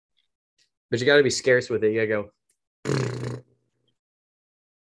But you got to be scarce with it. You got to go.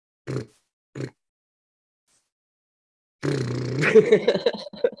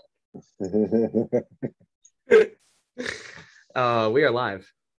 We are live.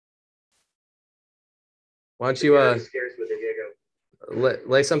 Why don't you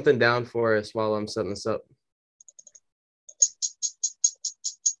lay something down for us while I'm setting this up?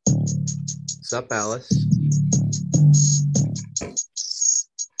 What's up, Alice?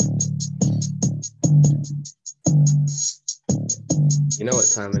 You know what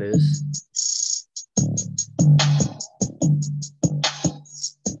time it is.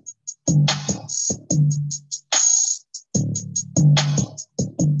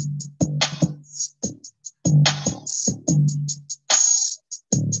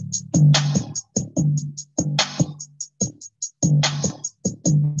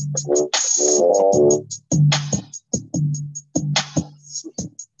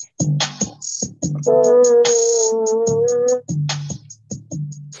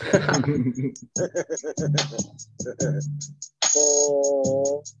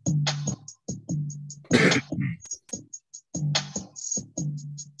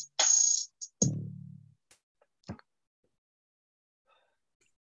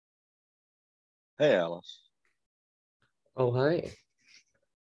 Hey, Alice. Oh, hi.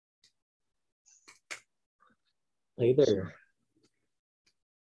 Hey there.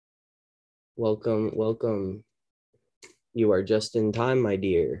 Welcome. You are just in time, my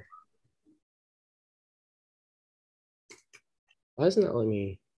dear. Why isn't that letting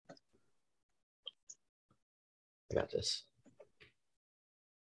me? I got this.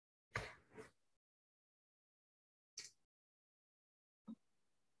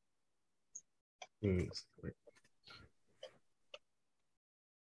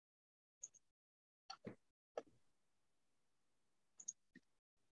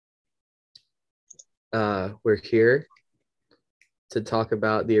 We're here to talk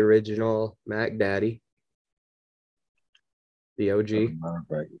about the original Mac Daddy, the OG.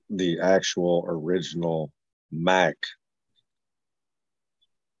 The actual original Mac.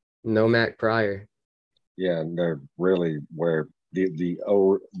 No Mac prior. Yeah, and they're really where the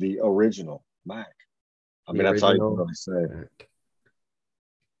original Mac. I mean, that's all you can really say. Mac.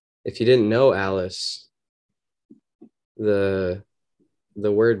 If you didn't know, Alice, the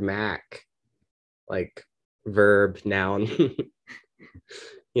word Mac, like verb, noun,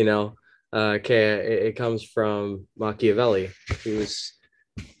 okay, it comes from Machiavelli, who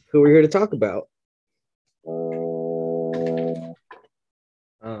we're here to talk about.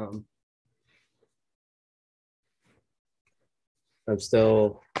 I'm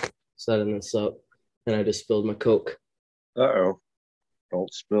still setting this up, and I just spilled my Coke. Uh-oh.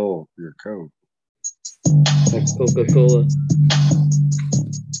 Don't spill your Coke. Like Coca-Cola.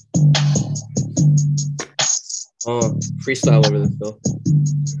 Oh, freestyle over this, Phil.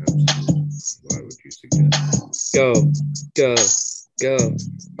 Why would you suggest? Go.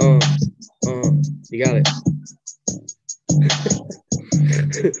 You got it.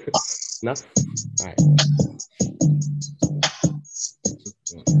 Enough? All right.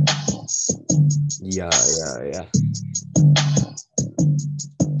 Yeah.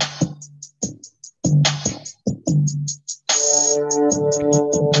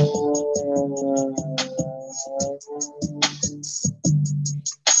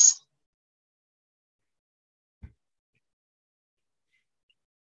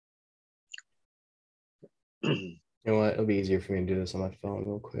 You know what? It'll be easier for me to do this on my phone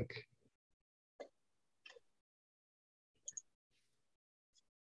real quick.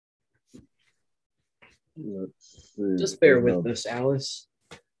 Let's see. Just bear with us, Alice.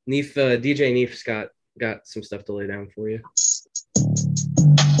 DJ Neef's got some stuff to lay down for you.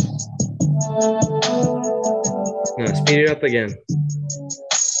 No, speed it up again.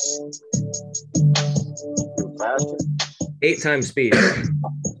 Faster. 8 times speed.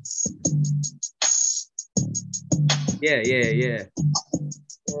 Yeah.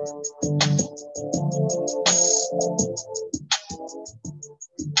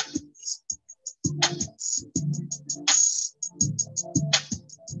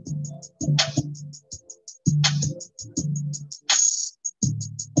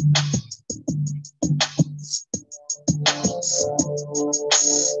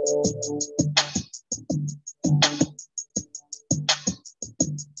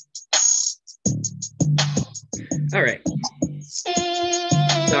 All right.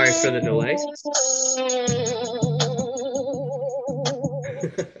 Sorry for the delay.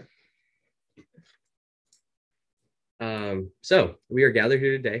 So we are gathered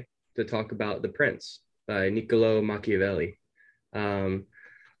here today to talk about The Prince by Niccolo Machiavelli.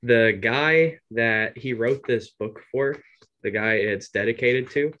 The guy that he wrote this book for, the guy it's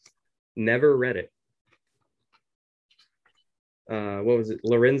dedicated to, never read it. What was it?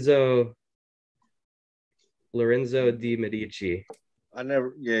 Lorenzo di Medici. I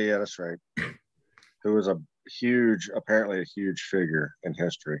never. Yeah, that's right. Who was apparently a huge figure in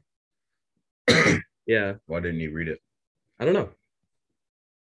history. Yeah. Why didn't he read it? I don't know.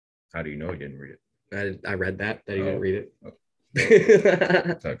 How do you know he didn't read it? I read that he didn't read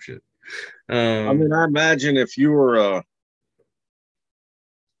it. Type shit. I mean, I imagine if you were a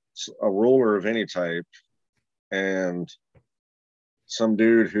ruler of any type and some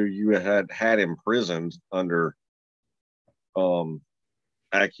dude who you had imprisoned under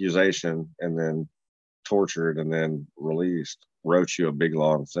accusation and then tortured and then released wrote you a big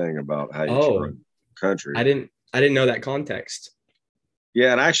long thing about how you should run the country. I didn't know that context.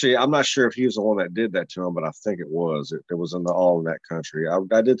 Yeah, and actually, I'm not sure if he was the one that did that to him, but I think it was. It was in the All in That Country. I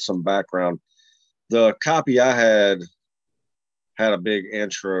did some background. The copy I had a big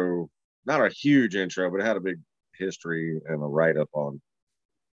intro, not a huge intro, but it had a big history and a write up on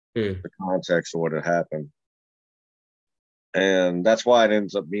the context of what had happened. And that's why it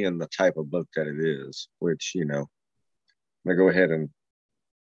ends up being the type of book that it is, which, I'm going to go ahead and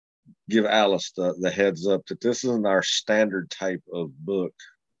give Alice the heads up that this isn't our standard type of book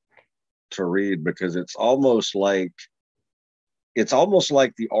to read, because it's almost like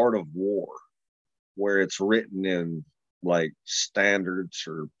The Art of War, where it's written in like standards,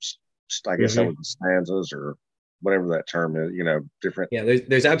 or I guess that was the stanzas, or whatever that term is, different. Yeah,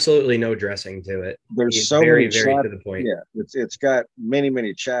 there's absolutely no dressing to it. There's so very to the point. Yeah, it's got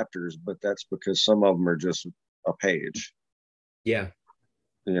many chapters, but that's because some of them are just a page. Yeah.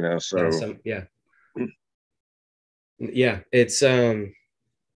 So yeah, it's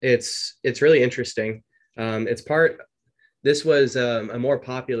really interesting. This was a more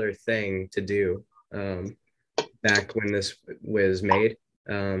popular thing to do back when this was made,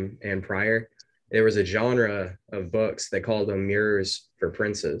 and prior. There was a genre of books they called them mirrors for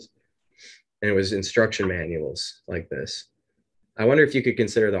princes, and it was instruction manuals like this. I wonder if you could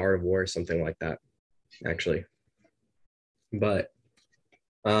consider The Art of War something like that, actually. But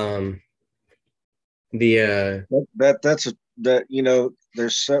that's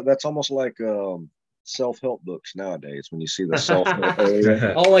almost like self-help books nowadays. When you see the self-help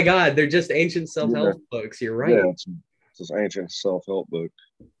oh my God, they're just ancient self-help books. You're right. Yeah, it's just ancient self-help book.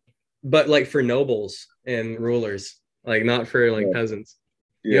 But like for nobles and rulers, like not for like peasants.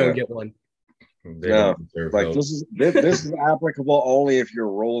 You don't get one. No, like this is applicable only if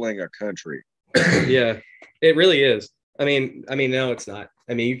you're ruling a country. Yeah, it really is. I mean, no, it's not.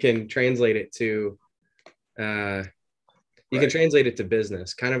 I mean, you can translate it to, can translate it to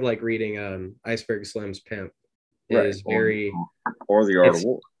business, kind of like reading Iceberg Slim's Pimp is very, or The Art of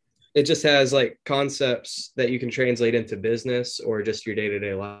War. It just has like concepts that you can translate into business or just your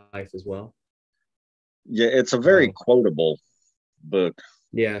day-to-day life as well. Yeah, it's a very quotable book.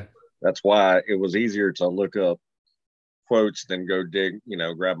 Yeah. That's why it was easier to look up quotes than go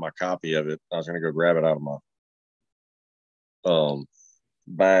grab my copy of it. I was going to go grab it out of my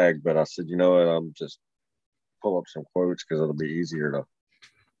bag, but I said, you know what, I'm just pull up some quotes because it'll be easier to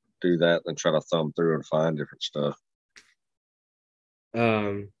do that than try to thumb through and find different stuff.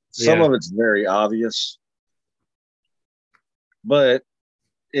 Some of it's very obvious, but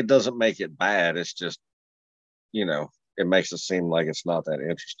it doesn't make it bad. It's just, it makes it seem like it's not that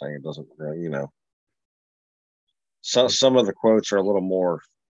interesting. It doesn't really, So some of the quotes are a little more,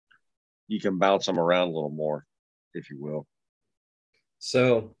 you can bounce them around a little more, if you will.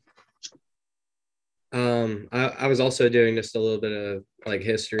 So I was also doing just a little bit of like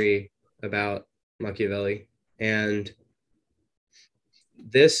history about Machiavelli, and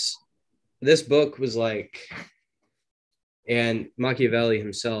this book was like, and Machiavelli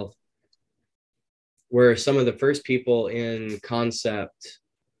himself were some of the first people in concept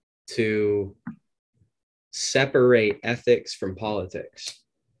to separate ethics from politics,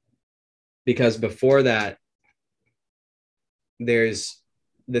 because before that, there's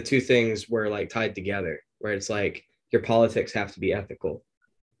the two things were like tied together, where it's like your politics have to be ethical,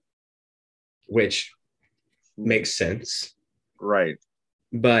 which makes sense, right?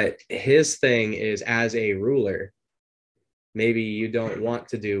 But his thing is, as a ruler, maybe you don't want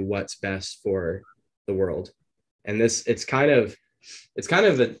to do what's best for the world. And it's kind of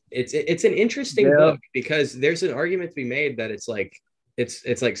an interesting book, because there's an argument to be made that it's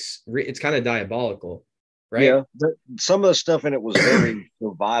kind of diabolical, right? Yeah, some of the stuff in it was very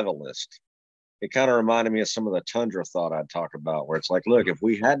survivalist. It kind of reminded me of some of the Tundra thought I'd talk about, where it's like, look, if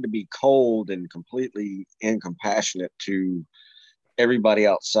we had to be cold and completely incompassionate to everybody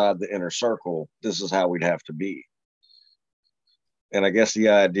outside the inner circle, this is how we'd have to be. And I guess the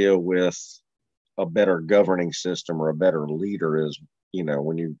idea with a better governing system or a better leader is,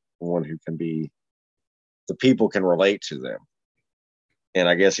 when you one who can be, the people can relate to them. And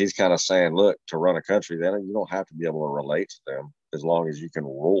I guess he's kind of saying, look, to run a country, then you don't have to be able to relate to them as long as you can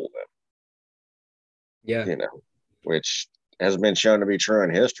rule them. Yeah. Which has been shown to be true in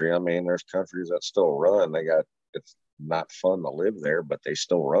history. I mean, there's countries that still run. It's not fun to live there, but they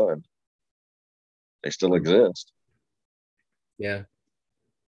still run. They still exist. Yeah.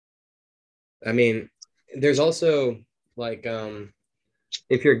 I mean, there's also like,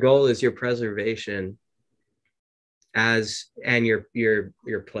 if your goal is your preservation and your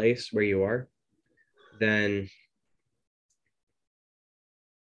place where you are, then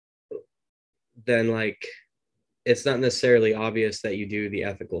like it's not necessarily obvious that you do the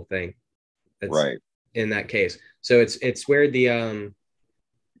ethical thing. That's right. In that case. So it's where the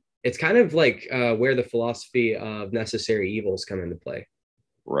it's kind of like where the philosophy of necessary evils come into play.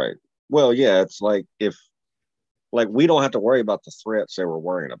 Right. Well, yeah, it's like we don't have to worry about the threats they were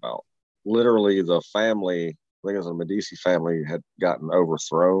worrying about. Literally, the family, I think it was the Medici family, had gotten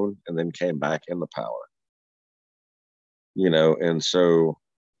overthrown and then came back into power. And so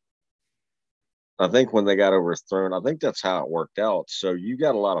I think when they got overthrown, I think that's how it worked out. So you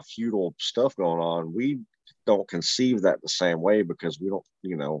got a lot of feudal stuff going on. We don't conceive that the same way because we don't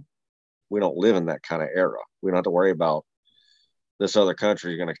live in that kind of era. We don't have to worry about this other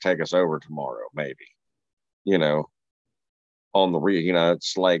country is going to take us over tomorrow, maybe, on the real,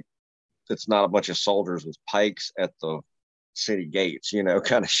 it's like, it's not a bunch of soldiers with pikes at the city gates,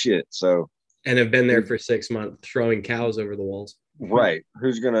 kind of shit. So, and have been there for 6 months throwing cows over the walls. Right.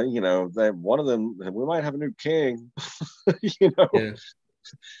 Who's gonna, one of them, we might have a new king. Yeah.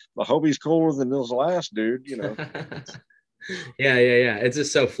 I hope he's cooler than this last dude. Yeah. It's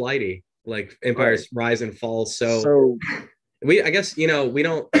just so flighty. Like empires rise and fall. So I guess we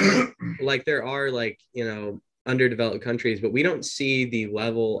don't like, there are like underdeveloped countries, but we don't see the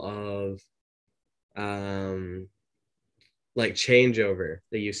level of like changeover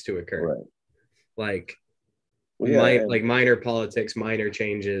that used to occur. Right. Like, like minor politics, minor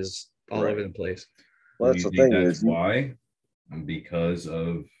changes all over the place. Well, that's the thing. That's why, because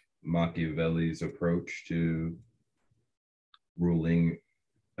of Machiavelli's approach to ruling,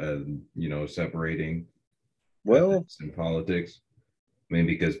 separating ethics and politics. I mean,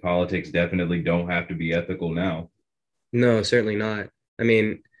 because politics definitely don't have to be ethical now. No, certainly not. I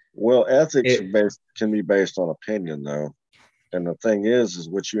mean, ethics can be based on opinion, though. And the thing is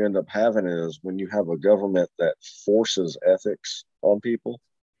what you end up having is when you have a government that forces ethics on people,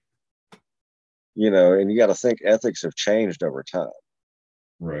 and you got to think ethics have changed over time.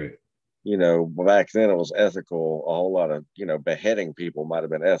 Right. Back then it was ethical. A whole lot of, beheading people might have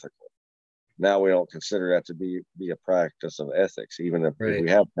been ethical. Now we don't consider that to be a practice of ethics, even if we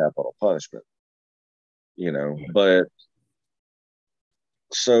have capital punishment, but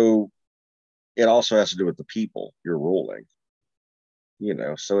so it also has to do with the people you're ruling.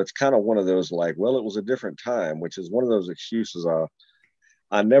 So it's kind of one of those like, well, it was a different time, which is one of those excuses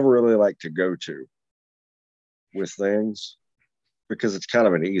I never really like to go to with things because it's kind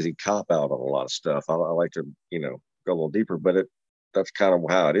of an easy cop out on a lot of stuff. I like to, go a little deeper, but that's kind of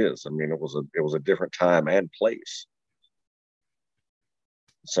how it is. I mean, it was a different time and place.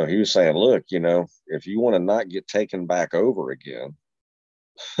 So he was saying, look, if you want to not get taken back over again,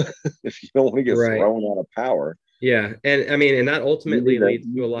 if you don't want to get thrown out of power. Yeah. And I mean, and that ultimately leads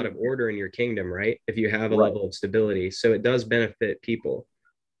to a lot of order in your kingdom, right? If you have a level of stability. So it does benefit people.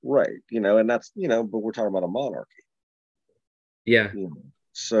 Right. And that's, but we're talking about a monarchy. Yeah.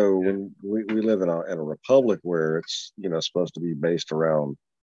 So when we live in a republic where it's, supposed to be based around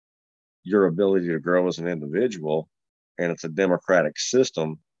your ability to grow as an individual, and it's a democratic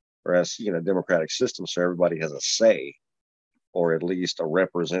system, or as, democratic system, so everybody has a say, or at least a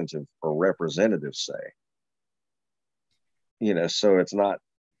representative say. So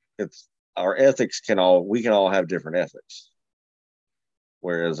it's our ethics we can all have different ethics.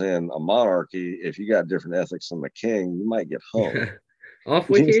 Whereas in a monarchy, if you got different ethics than the king, you might get hung. Off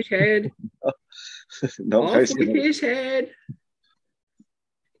with his head. Off with his head.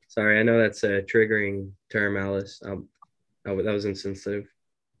 Sorry, I know that's a triggering term, Alice. That was insensitive.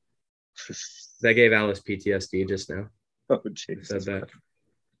 That gave Alice PTSD just now. Oh, Jesus. Said that.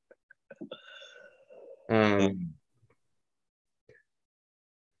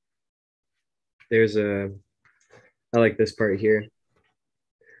 I like this part here.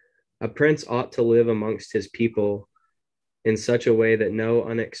 A prince ought to live amongst his people in such a way that no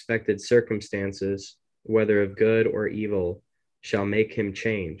unexpected circumstances, whether of good or evil, shall make him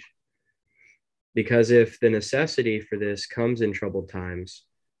change. Because if the necessity for this comes in troubled times,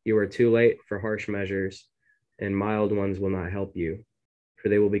 you are too late for harsh measures, and mild ones will not help you, for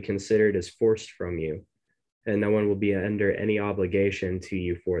they will be considered as forced from you, and no one will be under any obligation to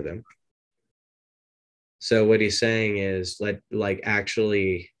you for them. So what he's saying is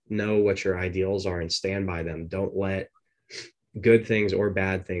actually know what your ideals are and stand by them. Don't let good things or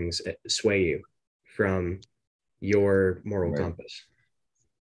bad things sway you from your moral compass.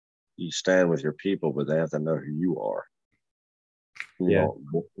 You stand with your people, but they have to know who you are.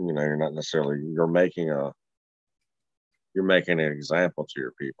 You're not necessarily, you're making an example to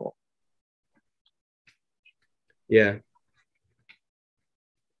your people. Yeah.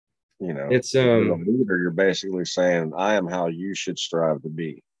 It's you're a leader, you're basically saying, I am how you should strive to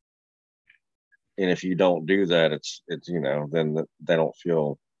be. And if you don't do that, it's then they don't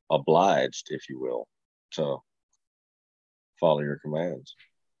feel obliged, if you will, to follow your commands.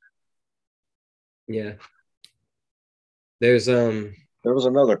 Yeah. There was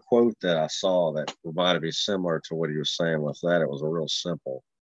another quote that I saw that reminded me similar to what he was saying with that. It was a real simple.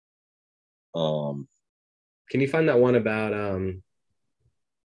 Can you find that one about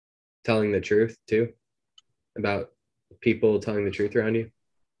telling the truth too? About people telling the truth around you?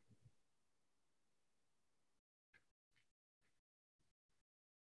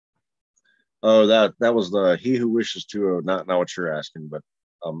 Oh, that was the he who wishes to not what you're asking, but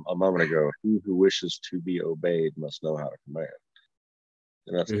a moment ago, he who wishes to be obeyed must know how to command.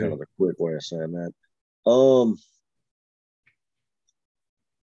 And that's kind of the quick way of saying that.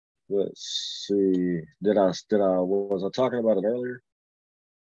 Let's see. Was I talking about it earlier?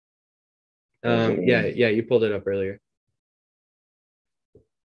 Yeah, you pulled it up earlier.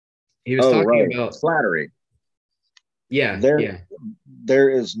 He was talking about flattery. Yeah, there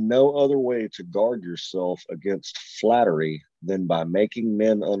is no other way to guard yourself against flattery than by making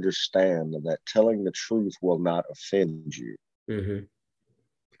men understand that telling the truth will not offend you. Mm-hmm.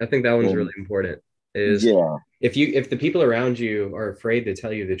 I think that one's really important. If the people around you are afraid to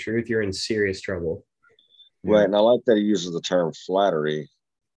tell you the truth, you're in serious trouble. Right, and I like that he uses the term flattery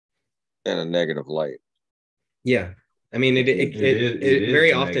in a negative light. Yeah, I mean it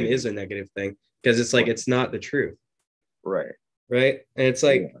very often is a negative thing because it's like it's not the truth. Right. And it's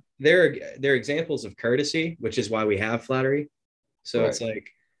like there are examples of courtesy, which is why we have flattery. So it's like,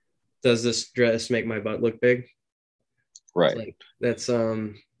 does this dress make my butt look big? Right. Like, that's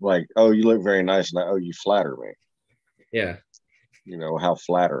like, oh, you look very nice, and you flatter me. Yeah. How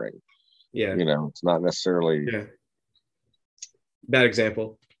flattering. Yeah. It's not necessarily bad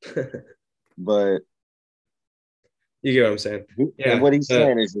example. But you get what I'm saying. Yeah. And what he's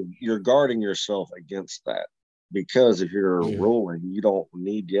saying is you're guarding yourself against that, because if you're ruling, you don't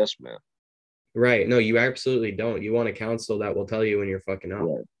need yes men. Right. No, you absolutely don't. You want a counsel that will tell you when you're fucking up.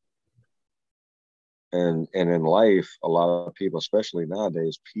 Right. And in life, a lot of people, especially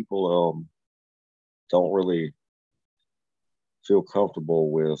nowadays, people don't really feel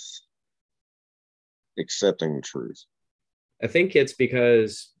comfortable with accepting the truth. I think it's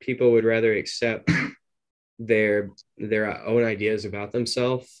because people would rather accept their own ideas about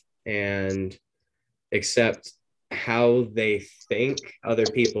themselves and accept how they think other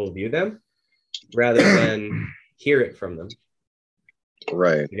people view them rather than hear it from them.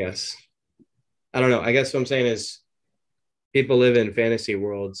 Right. I guess. I don't know. I guess what I'm saying is people live in fantasy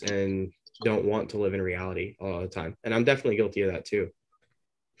worlds and don't want to live in reality all the time. And I'm definitely guilty of that too.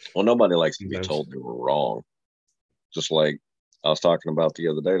 Well, nobody likes to be told they were wrong. Just like I was talking about the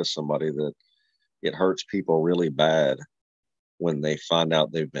other day to somebody, that it hurts people really bad when they find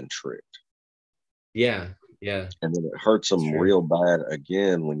out they've been tricked. Yeah. And then it hurts them real bad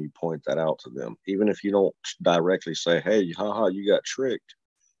again when you point that out to them. Even if you don't directly say, hey, haha, you got tricked.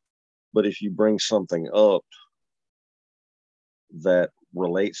 But if you bring something up that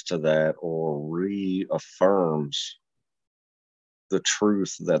relates to that or reaffirms the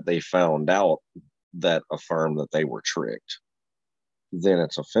truth that they found out that affirmed that they were tricked, then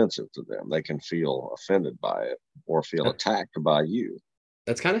it's offensive to them. They can feel offended by it or feel attacked by you.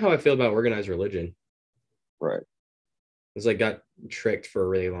 That's kind of how I feel about organized religion. Right. It's like got tricked for a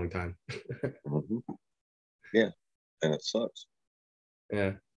really long time. Yeah. And it sucks.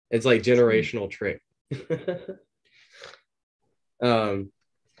 Yeah. It's like generational trick. There's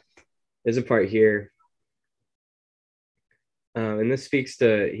a part here. And this speaks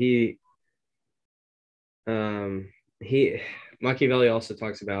to Machiavelli also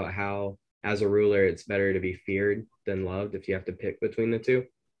talks about how as a ruler, it's better to be feared than loved if you have to pick between the two.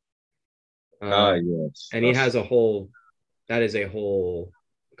 Yes. And he has that is a whole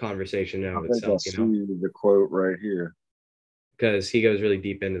conversation now itself. I see the quote right here. because he goes really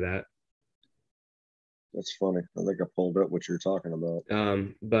deep into that. That's funny. I think I pulled up what you're talking about.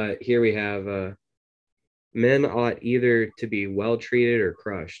 But here we have men ought either to be well treated or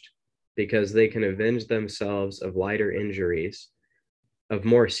crushed, because they can avenge themselves of lighter injuries. Of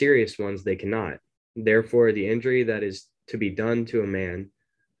more serious ones they cannot. Therefore, the injury that is to be done to a man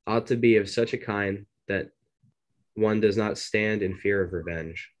ought to be of such a kind that one does not stand in fear of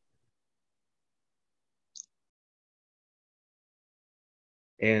revenge.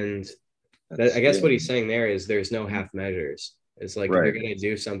 And that, I guess what he's saying there is there's no half measures. It's like, if you're going to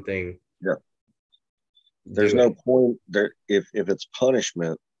do something, yeah, there's no point there. If it's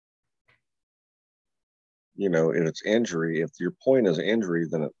punishment, you know, if it's injury, if your point is injury,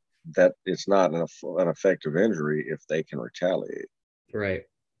 then that it's not an effective injury if they can retaliate. Right.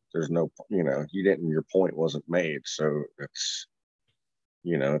 There's no, you know, you didn't, your point wasn't made. So it's,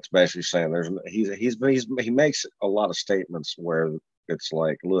 you know, it's basically saying he makes a lot of statements where it's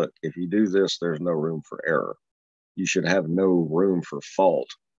like, look, if you do this, there's no room for error. You should have no room for fault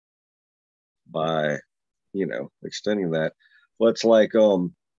by, you know, extending that. But it's like,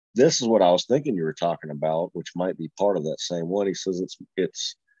 this is what I was thinking you were talking about, which might be part of that same one. He says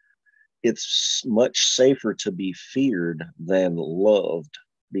it's much safer to be feared than loved,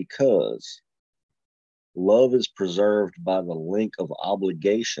 because love is preserved by the link of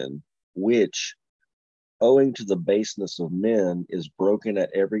obligation, which, owing to the baseness of men, is broken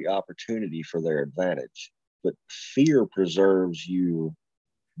at every opportunity for their advantage. But fear preserves you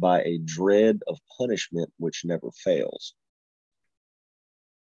by a dread of punishment which never fails.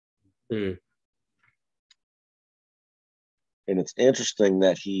 Hmm. And it's interesting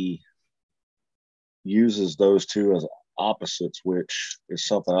that he uses those two as opposites, which is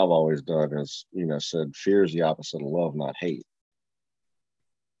something I've always done, is, you know, said fear is the opposite of love, not hate.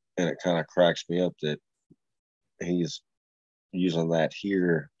 And it kind of cracks me up that he's using that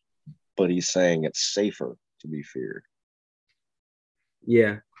here, but he's saying it's safer to be feared.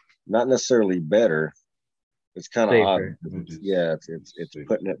 Yeah. Not necessarily better. It's kind of odd. Yeah, it's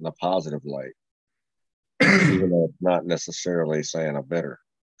putting it in a positive light, even though it's not necessarily saying a better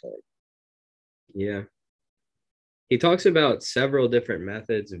thing. Yeah. He talks about several different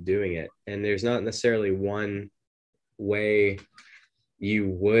methods of doing it, and there's not necessarily one way you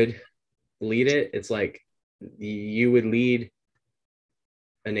would lead it. It's like you would lead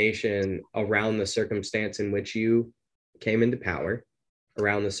a nation around the circumstance in which you came into power,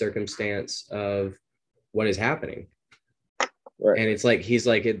 around the circumstance of what is happening. Right. And it's like, he's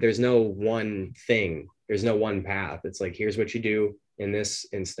like, there's no one thing, there's no one path. It's like, here's what you do in this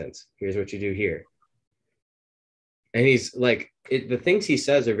instance, here's what you do here. And he's like, the things he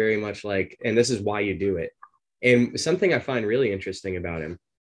says are very much like, and this is why you do it. And something I find really interesting about him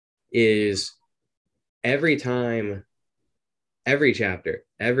is every time, every chapter,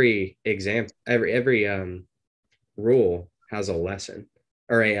 every example, every rule has a lesson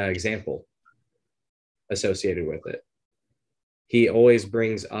or a example associated with it. He always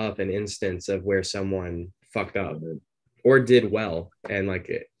brings up an instance of where someone fucked up or did well, and like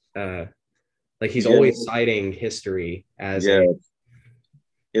he's always citing history as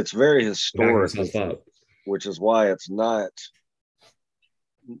it's very historic, which is why it's not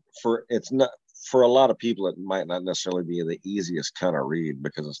for a lot of people. It might not necessarily be the easiest kind of read,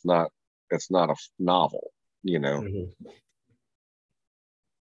 because it's not a novel, you know. Mm-hmm.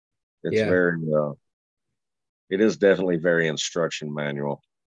 It's very it is definitely very instruction manual.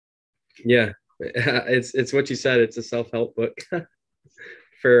 Yeah, it's what you said. It's a self-help book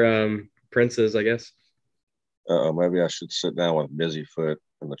for princes, I guess. Maybe I should sit down with Busyfoot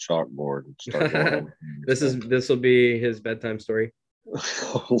and the chalkboard and start going. This will be his bedtime story.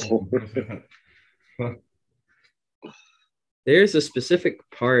 There's a specific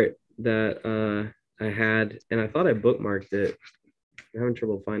part that I had, and I thought I bookmarked it. I'm having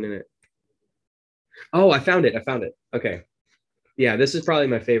trouble finding it. Oh, I found it. Okay. Yeah, this is probably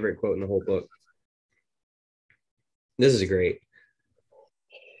my favorite quote in the whole book. This is great.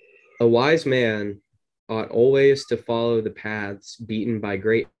 A wise man ought always to follow the paths beaten by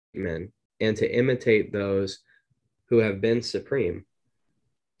great men, and to imitate those who have been supreme,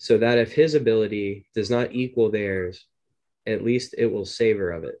 so that if his ability does not equal theirs, at least it will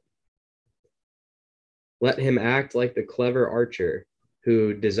savor of it. Let him act like the clever archer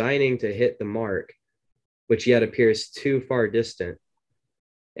who, designing to hit the mark, which yet appears too far distant,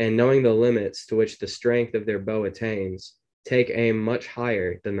 and knowing the limits to which the strength of their bow attains, take aim much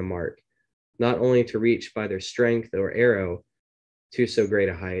higher than the mark, not only to reach by their strength or arrow to so great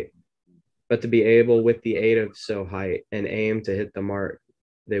a height, but to be able, with the aid of so height, and aim to hit the mark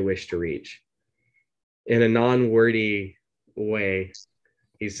they wish to reach. In a non-wordy way.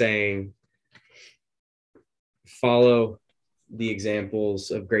 He's saying follow the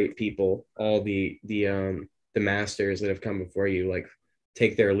examples of great people, all the masters that have come before you, like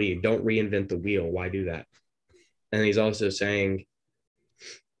take their lead. Don't reinvent the wheel. Why do that? And he's also saying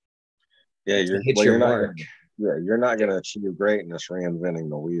Yeah, to hit your mark. You're not gonna achieve greatness reinventing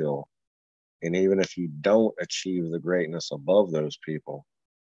the wheel. And even if you don't achieve the greatness above those people,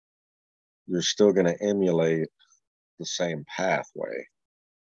 you're still gonna emulate the same pathway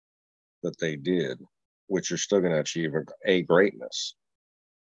that they did, which you're still gonna achieve a greatness.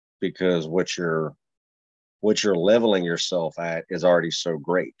 Because what you're leveling yourself at is already so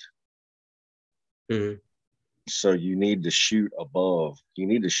great. Mhm. So you need to shoot above. You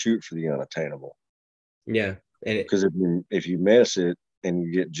need to shoot for the unattainable. Yeah, and Because if you miss it and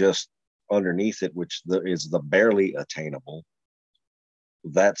you get just underneath it, which is the barely attainable,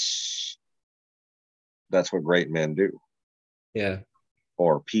 that's what great men do, yeah,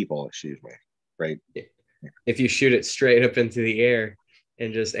 or people, excuse me. Right. if you shoot it straight up into the air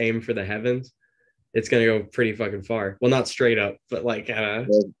and just aim for the heavens, it's gonna go pretty fucking far. Well, not straight up, but like at a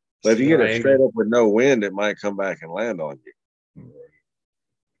But if you get it straight triangle. up with no wind, it might come back and land on you.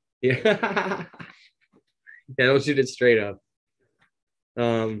 Yeah, yeah, don't shoot it straight up.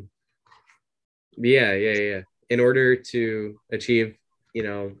 Um, yeah. In order to achieve,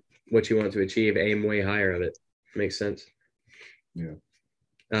 what you want to achieve, aim way higher of it. Makes sense. Yeah.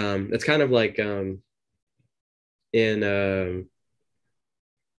 It's kind of like in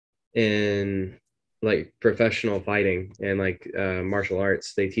in like professional fighting and like martial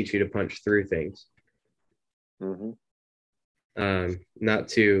arts, they teach you to punch through things. Mm-hmm.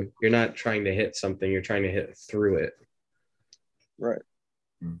 You're not trying to hit something, you're trying to hit through it. Right.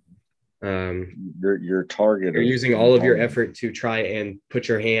 Um, Your target you're is using all of your effort to try and put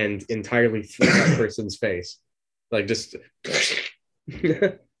your hand entirely through that person's face, like just.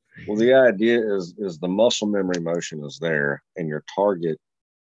 Well, the idea is the muscle memory motion is there, and your target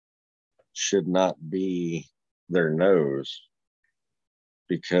should not be their nose,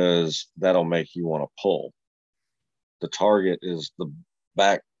 because that'll make you want to pull. The target is the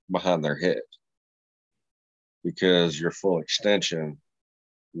back behind their head, because your full extension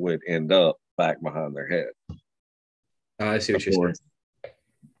would end up back behind their head. Oh, I see what you're saying.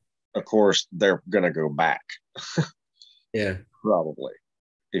 Of course, they're gonna go back. Yeah, probably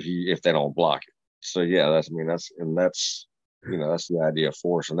if they don't block it. So yeah, that's the idea of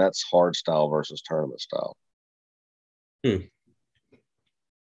force, and that's hard style versus tournament style.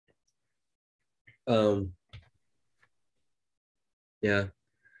 um yeah,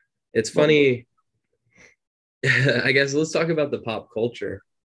 it's funny. I guess let's talk about the pop culture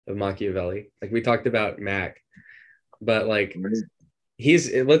of Machiavelli. Like we talked about Mac, but like he's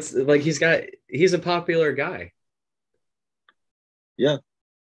a popular guy. Yeah.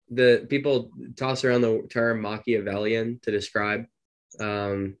 The people toss around the term Machiavellian to describe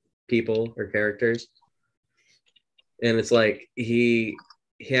people or characters, and it's like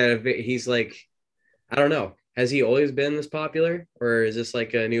he's like, I don't know. Has he always been this popular, or is this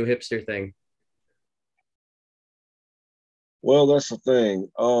like a new hipster thing? Well, that's the thing.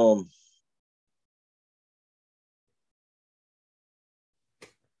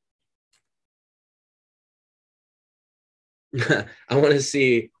 I want to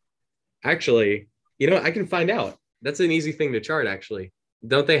see. Actually, I can find out. That's an easy thing to chart. Actually,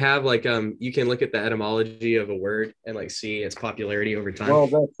 don't they have like you can look at the etymology of a word and like see its popularity over time? Well,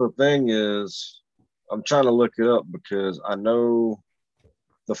 that's the thing is, I'm trying to look it up because I know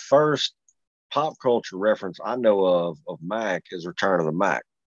the first pop culture reference I know of Mac is Return of the Mac.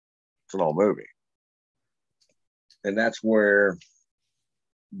 It's an old movie, and that's where.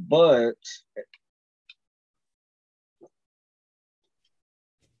 But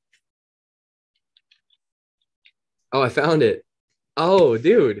Oh, I found it. Oh,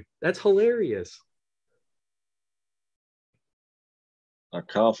 dude, that's hilarious. a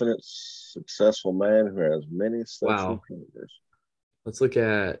confident, successful man who has many sexual Wow. fingers. Let's look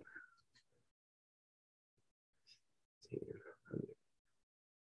at.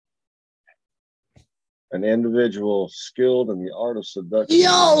 An individual skilled in the art of seduction.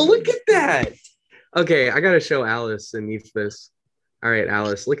 Yo, look at that. Okay, I gotta show Alice and Neef this. All right,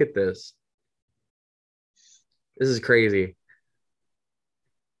 Alice, look at this. This is crazy.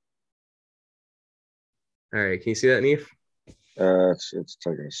 All right, can you see that, Neef? It's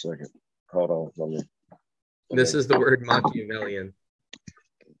taking a second. Hold on, let me. This is the word Machiavellian.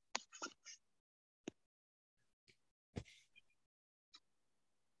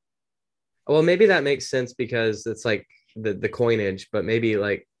 Well, maybe that makes sense because it's like the coinage, but maybe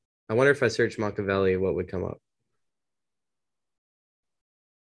like I wonder if I search Machiavelli, what would come up?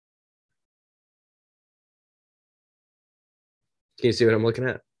 Can you see what I'm looking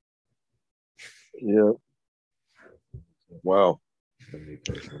at? Yeah. Wow.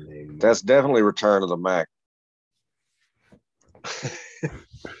 That's definitely Return of the Mac.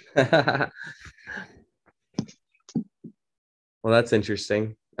 Well, that's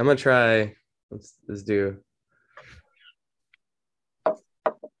interesting. I'm gonna try. Let's do.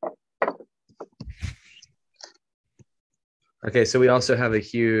 Okay, so we also have a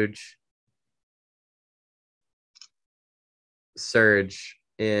huge surge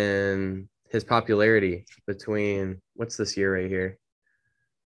in his popularity between what's this year right here?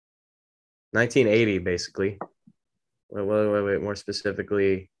 1980, basically. Wait, more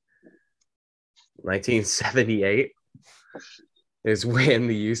specifically, 1978 is when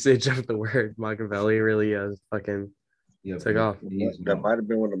the usage of the word Machiavelli really fucking took off. That might have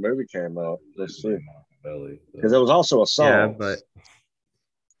been when the movie came out. Let's see. Because it was also a song. Yeah, but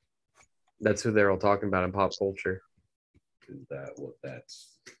that's who they're all talking about in pop culture. Is that what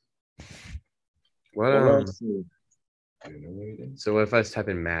that's? What So what if I just type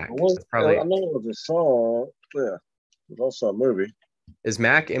in Mac? Probably. I know it was a song. Yeah, it was also a movie. Is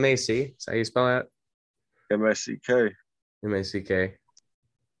Mac M-A-C? Is that how you spell that? M-A-C-K. M-A-C-K.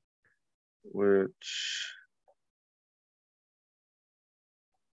 Which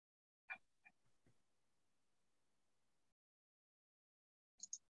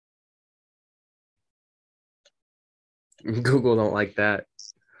Google don't like that.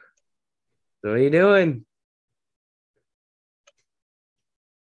 So what are you doing?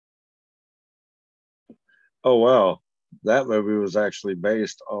 Oh wow, that movie was actually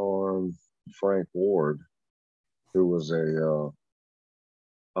based on Frank Ward, who was a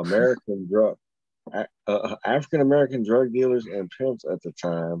American drug African American drug dealers and pimps at the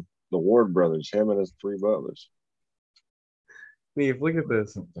time. The Ward brothers, him and his three brothers. Neve, look at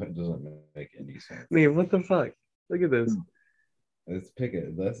this. That doesn't make any sense. Neve, what the fuck? Look at this. Let's pick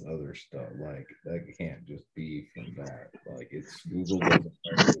it. That's other stuff. Like that can't just be from that. Like it's Google doesn't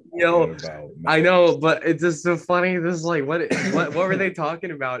Yo, about I know, but it's just so funny. This is like what were they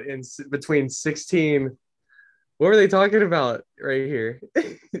talking about in between 16? What were they talking about right here?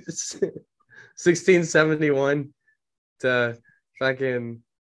 1671 to fucking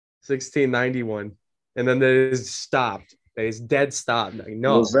 1691, and then they just stopped. They just dead stopped. Like,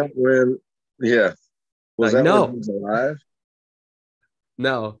 no. Was that when? Yeah. Was like, that no. when he was alive?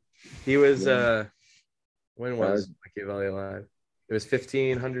 No, he was. When was Machiavelli alive? It was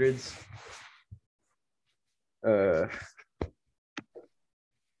 1500s.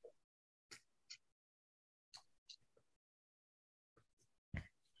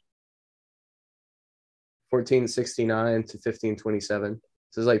 1469 to 1527. This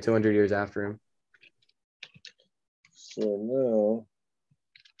is like 200 years after him. So no.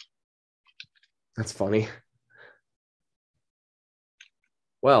 That's funny.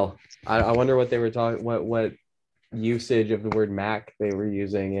 Well, I wonder what they were talking. What usage of the word Mac they were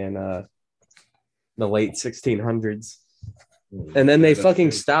using in the late 1600s, and then they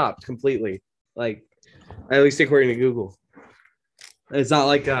fucking stopped completely. Like, at least according to Google, it's not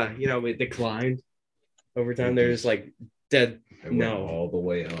like it declined over time. They're just like dead. No, all the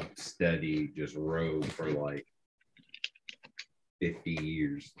way up, steady, just rode for like 50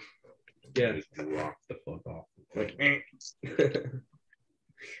 years. Yeah, just dropped the fuck off. Like,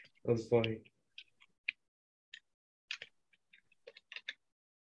 that was funny.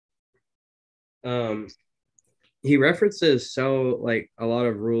 He references like a lot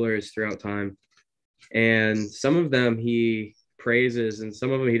of rulers throughout time, and some of them he praises, and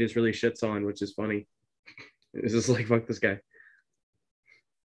some of them he just really shits on, which is funny. It's just like, fuck this guy.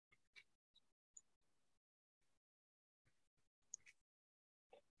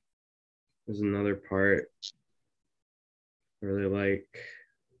 There's another part I really like.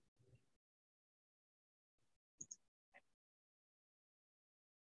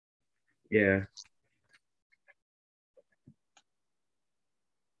 Yeah.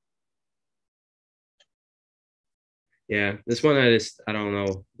 Yeah, this one I don't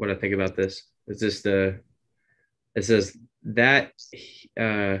know what I think about this. It's just it says that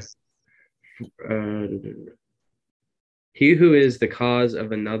he who is the cause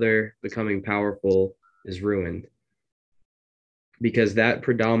of another becoming powerful is ruined, because that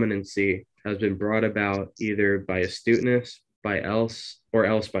predominancy has been brought about either by astuteness, or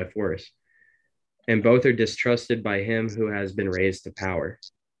else by force, and both are distrusted by him who has been raised to power.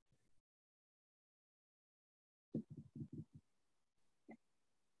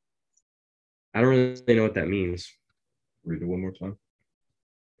 I don't really know what that means. Read it one more time.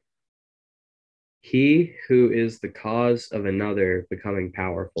 He who is the cause of another becoming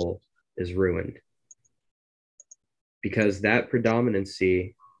powerful is ruined. because that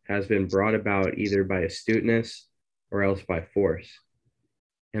predominancy has been brought about either by astuteness or else by force,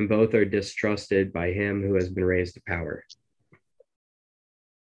 and both are distrusted by him who has been raised to power.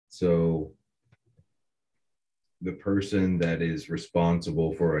 So the person that is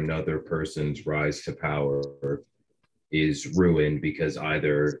responsible for another person's rise to power is ruined because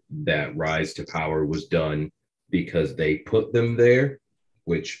either that rise to power was done because they put them there,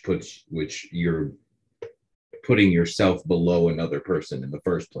 which you're putting yourself below another person in the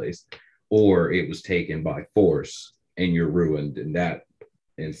first place, or it was taken by force and you're ruined in that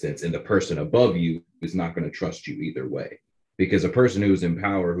instance, and the person above you is not going to trust you either way, because a person who's in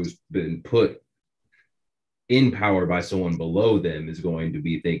power, who's been put in power by someone below them, is going to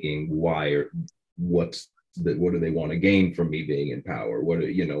be thinking, why, or what do they want to gain from me being in power, what,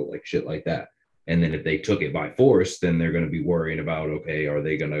 like shit like that. And then if they took it by force, then they're going to be worrying about, okay, are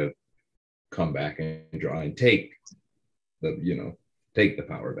they going to come back and try and take the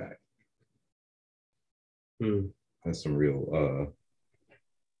power back. That's some real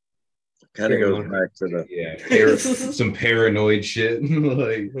kind of goes back to the some paranoid shit.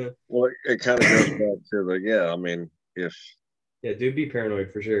 Like, well, it kind of goes back to the I mean, do be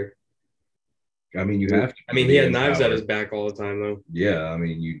paranoid for sure. I mean, you have to. I mean, he had knives at his back all the time, though. Yeah, I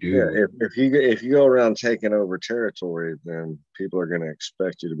mean, you do. Yeah, if you go around taking over territory, then people are going to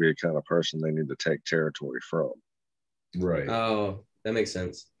expect you to be the kind of person they need to take territory from. Right. Oh, that makes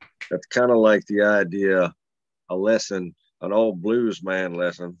sense. That's kind of like the idea, an old blues man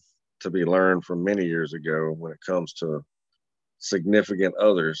lesson to be learned from many years ago when it comes to significant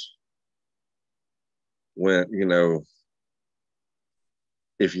others. When,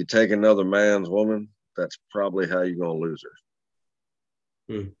 if you take another man's woman, that's probably how you're going to lose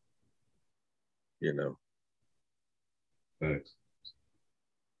her. Thanks.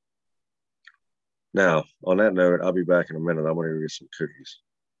 Now, on that note, I'll be back in a minute. I'm going to go get some cookies.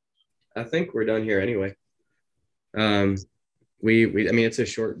 I think we're done here anyway. I mean, it's a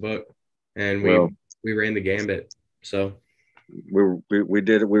short book, and we ran the gambit. So we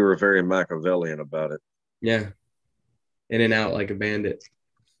did it. We were very Machiavellian about it. Yeah, in and out like a bandit.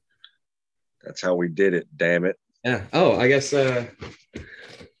 That's how we did it. Damn it. Yeah. Oh, I guess. Hey,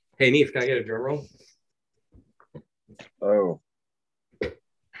 Neef, can I get a drum roll? Oh.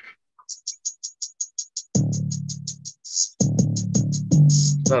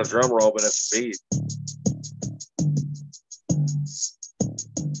 It's not a drum roll, but it's a beat.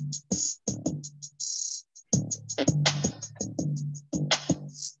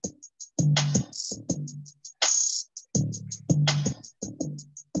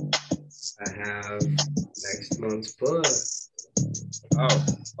 I have next month's book. Oh,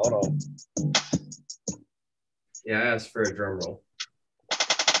 hold on. Yeah, I asked for a drum roll.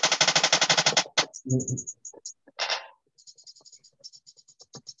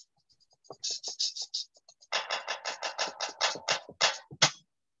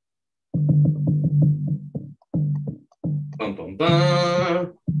 Bum, bum,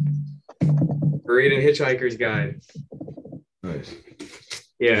 bum. We're reading Hitchhiker's Guide. Nice.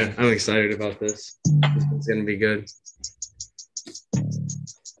 Yeah, I'm excited about this. This is going to be good.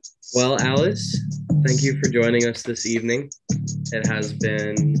 Well, Alice, thank you for joining us this evening. It has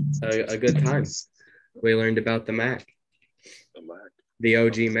been a good time. We learned about the Mac. The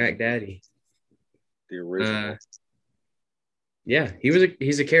OG Mac Daddy. The original. Yeah,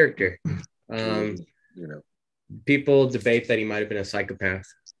 he's a character. People debate that he might have been a psychopath.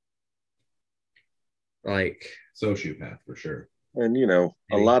 Like sociopath for sure. And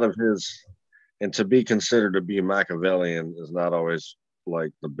a lot of his, and to be considered to be Machiavellian is not always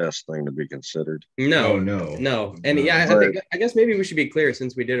like the best thing to be considered. No. And yeah, I guess maybe we should be clear,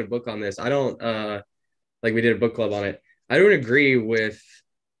 since we did a book on this. I don't we did a book club on it. I don't agree with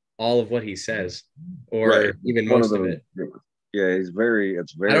all of what he says, or even most of it. Yeah, it's very. I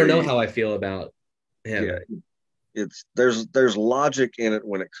don't know how I feel about him. Yeah, there's logic in it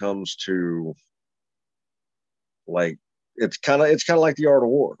when it comes to it's kind of like the art of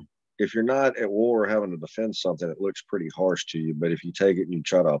war. If you're not at war or having to defend something, it looks pretty harsh to you. But if you take it and you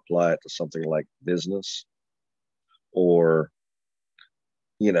try to apply it to something like business, or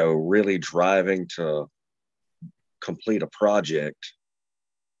really driving to complete a project,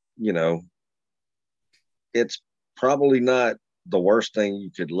 it's probably not the worst thing you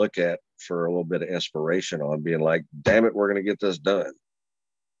could look at for a little bit of inspiration on, being like, damn it, we're going to get this done.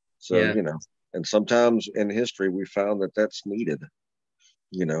 So, and sometimes in history, we found that that's needed.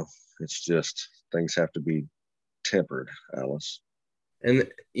 It's just things have to be tempered, Alice. And,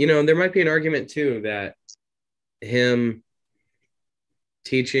 there might be an argument too that him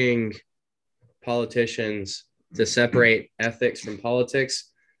teaching politicians to separate ethics from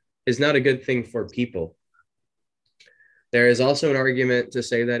politics is not a good thing for people. There is also an argument to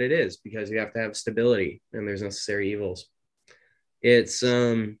say that it is, because you have to have stability and there's necessary evils. It's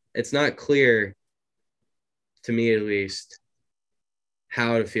not clear, to me at least,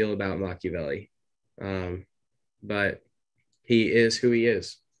 how to feel about Machiavelli. But he is who he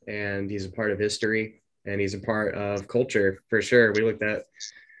is, and he's a part of history, and he's a part of culture for sure.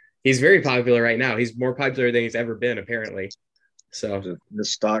 He's very popular right now. He's more popular than he's ever been, apparently. So the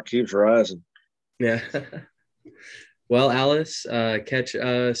stock keeps rising. Yeah. Well, Alice, catch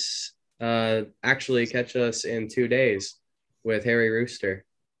us in 2 days with Harry Rooster.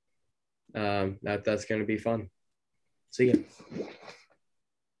 That's going to be fun. See ya.